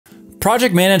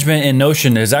Project management in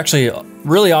Notion is actually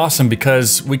really awesome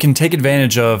because we can take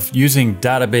advantage of using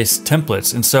database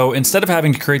templates. And so instead of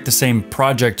having to create the same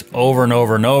project over and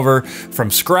over and over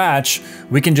from scratch,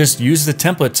 we can just use the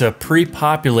template to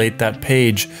pre-populate that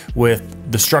page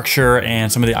with the structure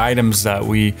and some of the items that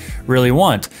we really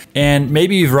want. And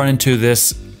maybe you've run into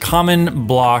this common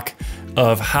block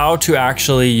of how to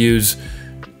actually use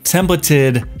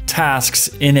templated tasks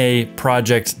in a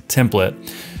project template.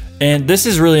 And this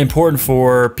is really important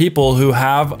for people who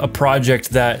have a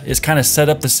project that is kind of set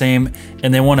up the same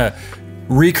and they want to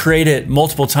recreate it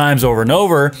multiple times over and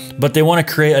over, but they want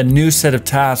to create a new set of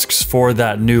tasks for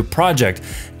that new project.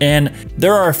 And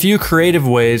there are a few creative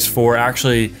ways for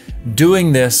actually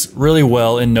doing this really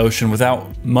well in Notion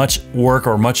without much work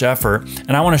or much effort.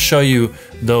 And I want to show you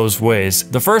those ways.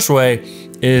 The first way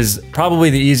is probably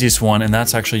the easiest one, and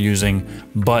that's actually using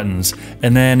buttons.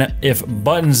 And then if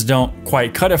buttons don't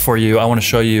quite cut it for you, I want to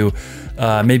show you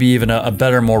maybe even a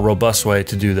better, more robust way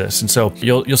to do this. And so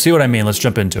you'll see what I mean. Let's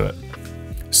jump into it.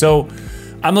 So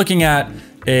I'm looking at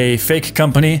a fake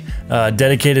company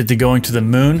dedicated to going to the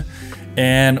moon,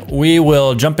 and we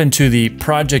will jump into the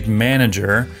project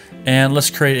manager and let's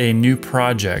create a new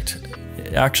project.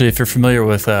 Actually, if you're familiar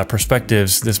with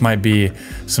perspectives, this might be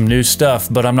some new stuff,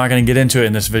 but I'm not going to get into it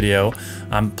in this video.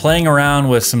 I'm playing around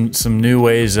with some new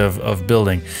ways of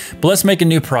building. But let's make a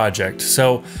new project.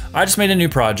 So I just made a new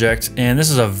project, and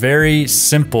this is a very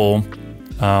simple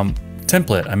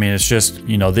template. I mean, it's just,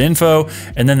 you know, the info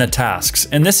and then the tasks.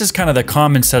 And this is kind of the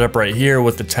common setup right here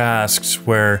with the tasks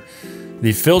where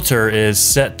the filter is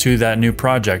set to that new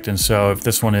project. And so if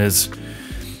this one is,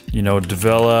 you know,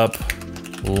 develop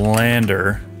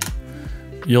lander,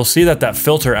 you'll see that that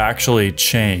filter actually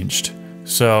changed.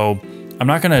 So I'm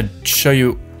not going to show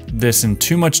you this in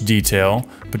too much detail,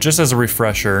 but just as a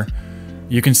refresher,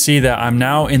 you can see that I'm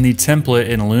now in the template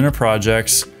in Lunar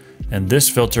Projects, and this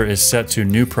filter is set to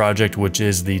new project, which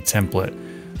is the template.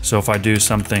 So if I do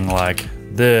something like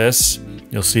this,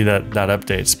 you'll see that that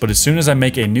updates. But as soon as I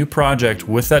make a new project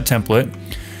with that template,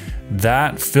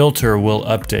 that filter will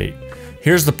update.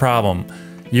 Here's the problem.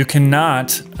 You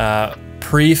cannot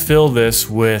pre-fill this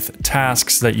with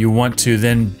tasks that you want to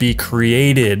then be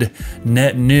created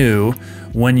net new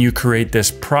when you create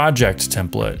this project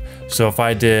template. So if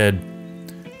I did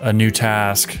a new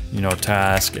task, you know,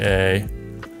 task A,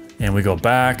 and we go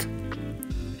back,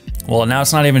 well, now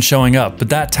it's not even showing up, but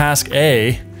that task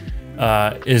A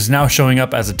is now showing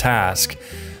up as a task.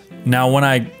 Now, when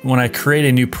I create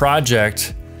a new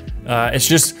project, it's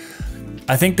just,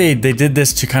 I think they did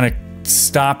this to kind of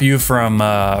stop you from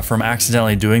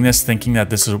accidentally doing this, thinking that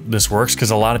this works,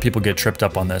 because a lot of people get tripped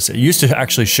up on this. It used to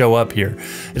actually show up here.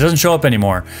 It doesn't show up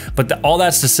anymore. But all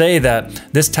that's to say that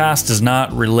this task does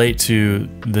not relate to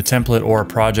the template or a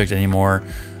project anymore.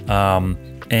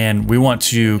 And we want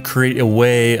to create a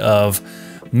way of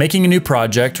making a new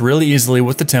project really easily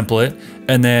with the template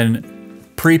and then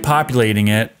pre-populating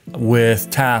it with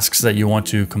tasks that you want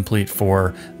to complete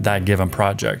for that given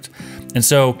project. And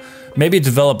so maybe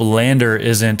develop lander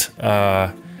isn't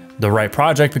the right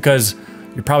project because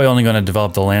you're probably only going to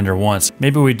develop the lander once.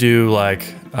 Maybe we do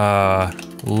like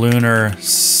lunar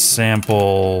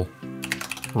sample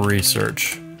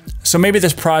research. So maybe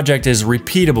this project is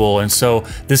repeatable, and so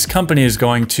this company is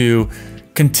going to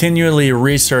continually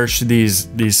research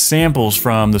these samples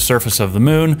from the surface of the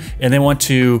moon, and they want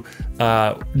to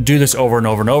do this over and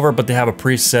over and over, but they have a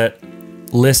preset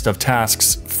list of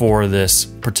tasks for this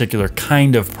particular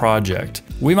kind of project.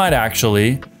 We might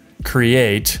actually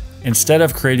create, instead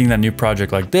of creating that new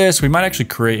project like this, we might actually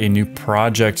create a new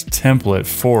project template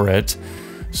for it.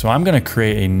 So I'm going to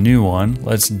create a new one.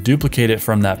 Let's duplicate it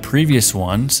from that previous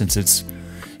one since it's,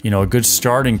 you know, a good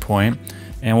starting point,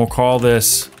 and we'll call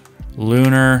this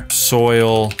Lunar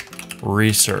Soil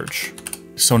Research.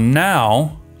 So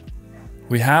now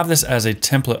we have this as a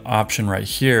template option right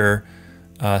here,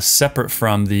 separate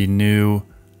from the new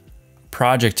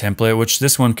project template, which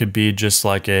this one could be just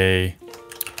like a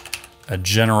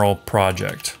general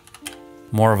project,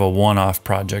 more of a one-off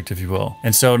project, if you will.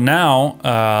 And so now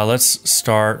let's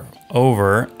start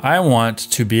over. I want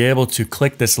to be able to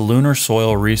click this Lunar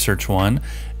Soil Research one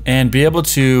and be able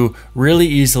to really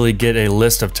easily get a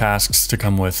list of tasks to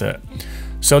come with it.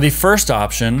 So the first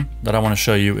option that I want to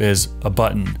show you is a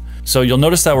button. So you'll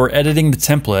notice that we're editing the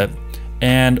template,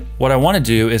 and what I want to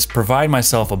do is provide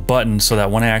myself a button so that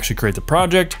when I actually create the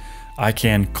project, I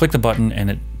can click the button and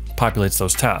it populates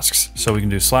those tasks. So we can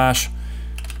do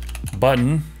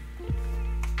 /button,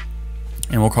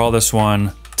 and we'll call this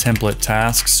one template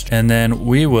tasks, and then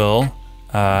we will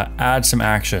add some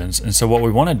actions. And so what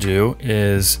we want to do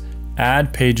is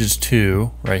add pages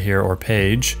to right here, or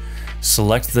page,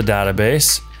 select the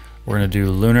database. We're gonna do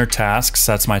lunar tasks,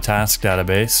 that's my task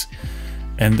database.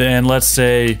 And then let's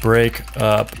say break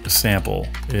up sample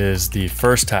is the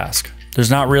first task. There's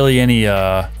not really any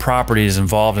properties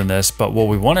involved in this, but what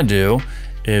we wanna do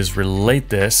is relate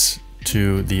this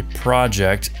to the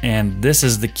project, and this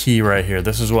is the key right here.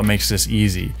 This is what makes this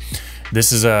easy.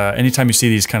 This is anytime you see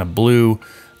these kind of blue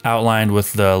outlined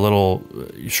with the little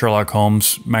Sherlock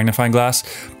Holmes magnifying glass,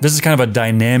 this is kind of a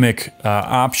dynamic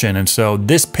option. And so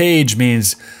this page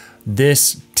means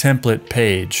this template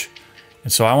page.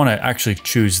 And so I want to actually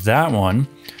choose that one.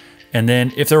 And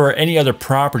then if there were any other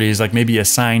properties, like maybe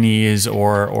assignees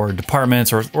or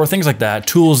departments or things like that,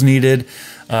 tools needed,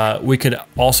 we could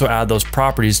also add those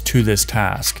properties to this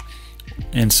task.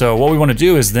 And so what we want to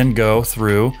do is then go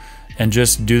through and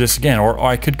just do this again. Or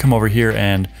I could come over here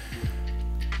and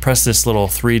press this little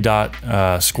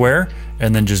 3-dot square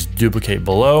and then just duplicate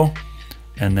below.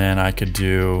 And then I could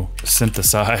do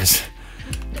synthesize.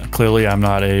 Clearly I'm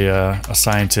not a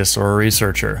scientist or a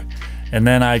researcher. And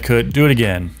then I could do it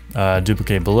again.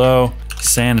 Duplicate below,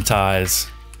 sanitize.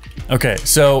 Okay,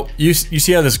 so you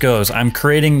see how this goes. I'm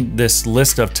creating this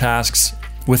list of tasks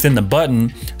within the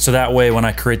button, so that way when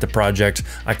I create the project,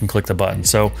 I can click the button.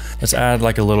 So let's add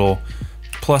like a little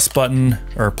plus button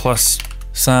or plus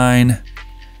sign.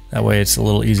 That way it's a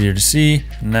little easier to see.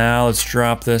 Now let's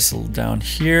drop this down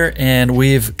here, and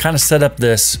we've kind of set up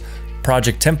this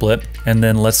project template, and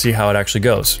then let's see how it actually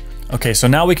goes. Okay, so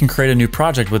now we can create a new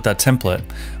project with that template.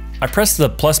 I pressed the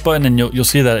plus button and you'll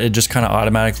see that it just kind of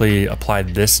automatically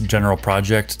applied this general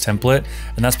project template.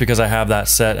 And that's because I have that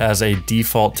set as a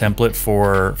default template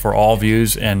for all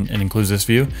views and it includes this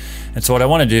view. And so what I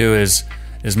want to do is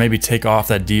maybe take off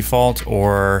that default,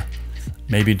 or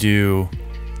maybe do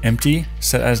empty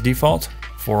set as default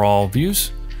for all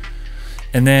views.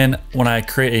 And then when I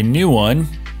create a new one,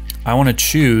 I want to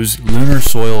choose lunar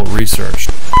soil research.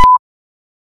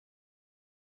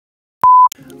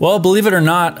 Well, believe it or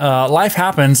not, life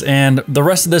happens, and the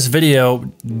rest of this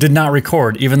video did not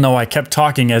record, even though I kept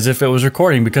talking as if it was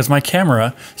recording because my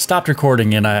camera stopped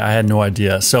recording and I had no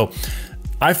idea. So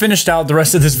I finished out the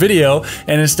rest of this video,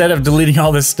 and instead of deleting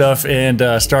all this stuff and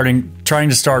trying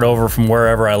to start over from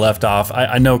wherever I left off,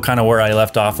 I know kind of where I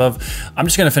left off of. I'm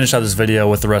just gonna finish out this video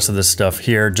with the rest of this stuff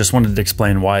here. Just wanted to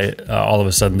explain why all of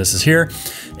a sudden this is here.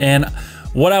 And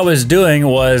what I was doing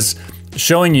was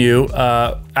showing you,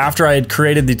 after I had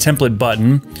created the template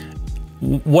button,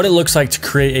 what it looks like to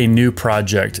create a new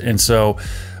project. And so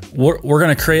we're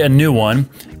gonna create a new one,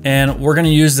 and we're gonna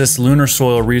use this lunar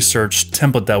soil research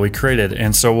template that we created.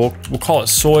 And so we'll call it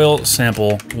soil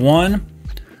sample 1,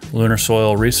 lunar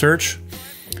soil research.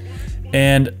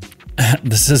 And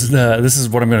this is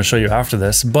what I'm gonna show you after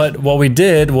this. But what we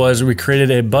did was we created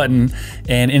a button,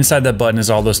 and inside that button is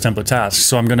all those template tasks.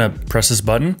 So I'm gonna press this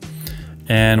button,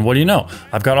 and what do you know?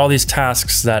 I've got all these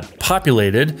tasks that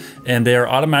populated, and they are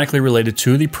automatically related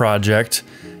to the project,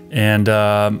 and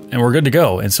we're good to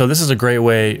go. And so this is a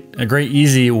great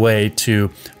easy way to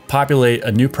populate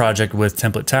a new project with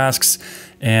template tasks,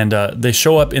 and they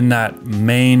show up in that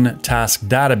main task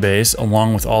database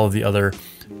along with all of the other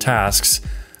tasks,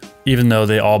 even though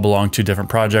they all belong to different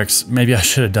projects. Maybe I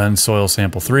should have done soil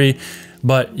sample 3,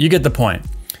 but you get the point.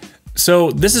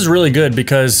 So this is really good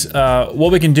because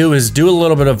what we can do is do a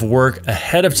little bit of work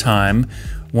ahead of time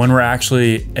when we're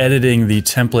actually editing the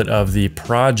template of the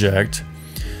project,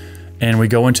 and we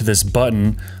go into this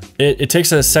button. It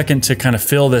takes a second to kind of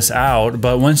fill this out,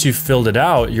 but once you've filled it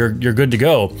out, you're good to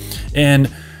go. And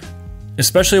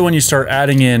especially when you start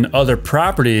adding in other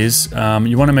properties,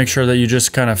 you want to make sure that you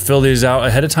just kind of fill these out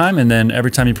ahead of time, and then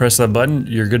every time you press that button,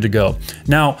 you're good to go.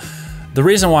 Now, the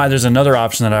reason why there's another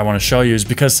option that I want to show you is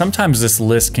because sometimes this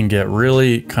list can get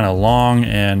really kind of long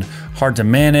and hard to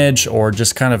manage, or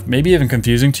just kind of maybe even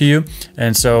confusing to you.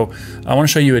 And so I want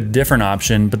to show you a different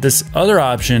option, but this other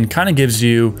option kind of gives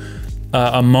you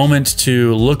a moment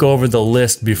to look over the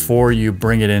list before you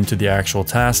bring it into the actual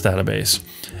task database.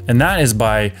 And that is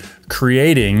by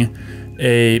creating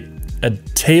a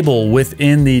table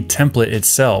within the template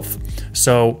itself.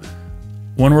 So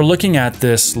when we're looking at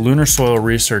this lunar soil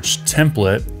research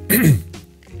template,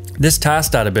 this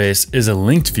task database is a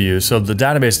linked view, so the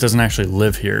database doesn't actually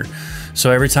live here.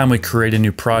 So every time we create a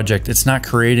new project, it's not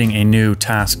creating a new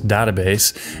task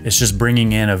database, it's just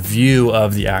bringing in a view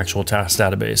of the actual task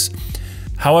database.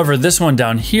 However, this one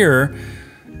down here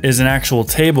is an actual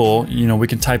table. You know, we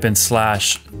can type in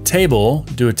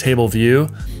 /table, do a table view,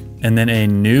 and then a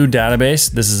new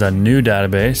database. This is a new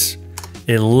database.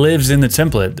 It lives in the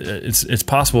template. It's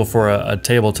possible for a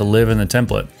table to live in the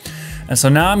template. And so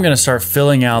now I'm gonna start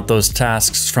filling out those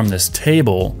tasks from this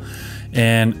table,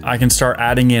 and I can start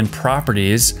adding in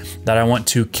properties that I want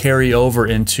to carry over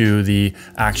into the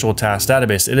actual task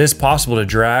database. It is possible to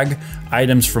drag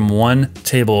items from one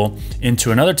table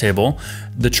into another table.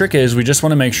 The trick is we just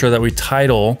want to make sure that we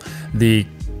title the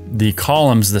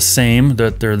columns the same,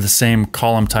 that they're the same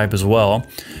column type as well,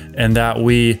 and that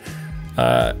we,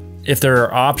 if there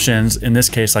are options, in this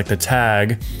case like the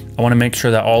tag, I want to make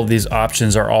sure that all of these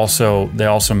options are also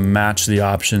match the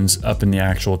options up in the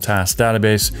actual task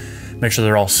database. Make sure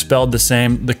they're all spelled the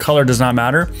same. The color does not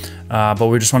matter, but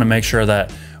we just want to make sure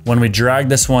that when we drag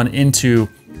this one into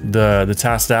the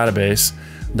task database,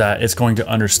 that it's going to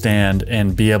understand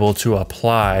and be able to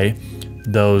apply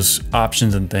those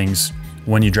options and things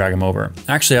when you drag them over.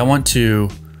 Actually, I want to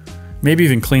maybe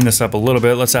even clean this up a little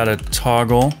bit. Let's add a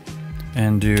toggle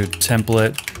and do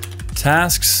template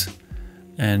tasks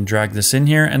and drag this in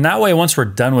here. And that way, once we're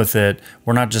done with it,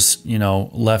 we're not just, you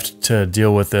know, left to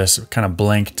deal with this kind of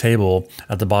blank table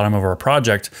at the bottom of our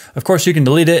project. Of course, you can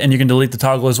delete it and you can delete the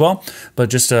toggle as well, but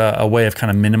just a way of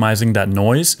kind of minimizing that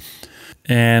noise.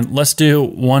 And let's do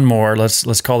one more.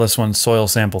 Let's call this one soil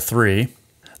sample 3.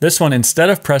 This one, instead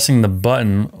of pressing the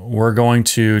button, we're going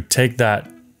to take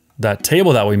that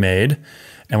table that we made,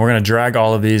 and we're going to drag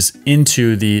all of these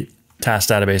into the task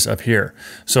database up here.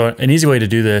 So an easy way to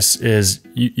do this is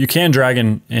you can drag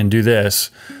and do this,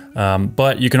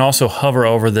 but you can also hover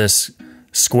over this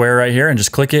square right here and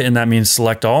just click it, and that means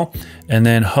select all, and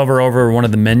then hover over one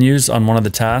of the menus on one of the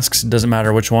tasks. It doesn't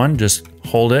matter which one, just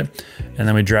hold it, and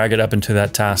then we drag it up into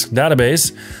that task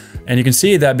database. And you can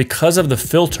see that because of the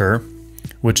filter,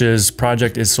 which is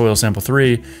project is soil sample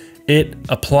 3, it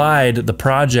applied the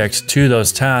project to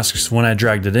those tasks when I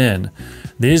dragged it in.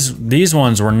 These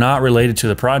ones were not related to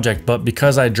the project, but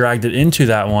because I dragged it into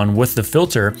that one with the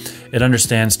filter, it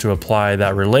understands to apply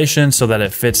that relation so that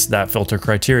it fits that filter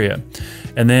criteria.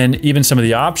 And then even some of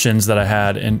the options that I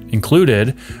had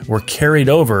included were carried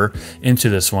over into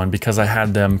this one because I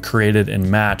had them created and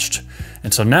matched.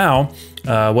 And so now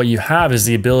what you have is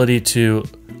the ability to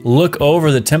look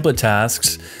over the template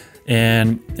tasks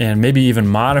and maybe even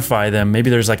modify them.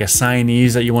 Maybe there's like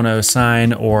assignees that you want to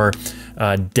assign, or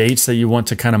dates that you want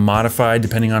to kind of modify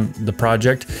depending on the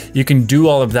project. You can do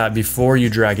all of that before you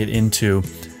drag it into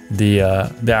the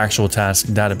actual task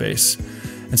database.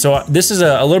 And so this is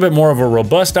a little bit more of a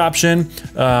robust option.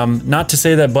 Not to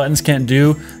say that buttons can't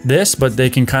do this, but they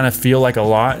can kind of feel like a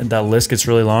lot. That list gets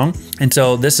really long. And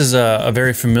so this is a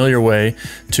very familiar way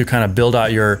to kind of build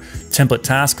out your template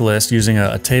task list using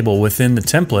a table within the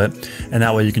template. And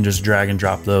that way you can just drag and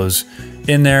drop those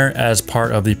in there as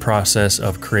part of the process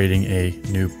of creating a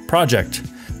new project.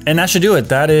 And that should do it.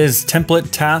 That is template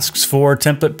tasks for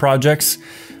template projects.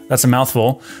 That's a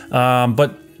mouthful,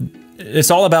 but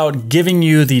it's all about giving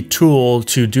you the tool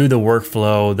to do the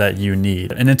workflow that you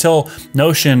need. And until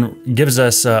Notion gives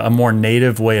us a more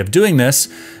native way of doing this,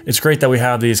 it's great that we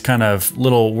have these kind of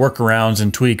little workarounds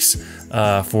and tweaks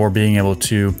for being able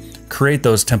to create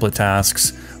those template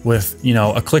tasks with, you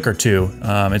know, a click or two.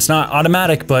 It's not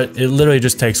automatic, but it literally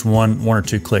just takes one or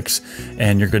two clicks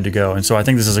and you're good to go. And so I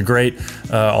think this is a great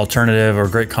alternative or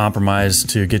great compromise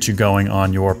to get you going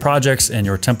on your projects and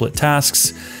your template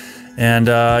tasks. And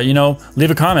you know,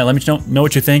 leave a comment. Let me know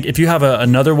what you think. If you have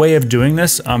another way of doing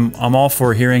this, I'm all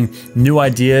for hearing new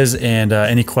ideas, and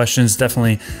any questions,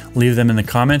 definitely leave them in the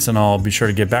comments and I'll be sure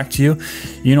to get back to you.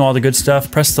 You know all the good stuff.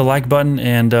 Press the like button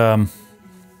and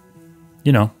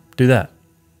you know, do that.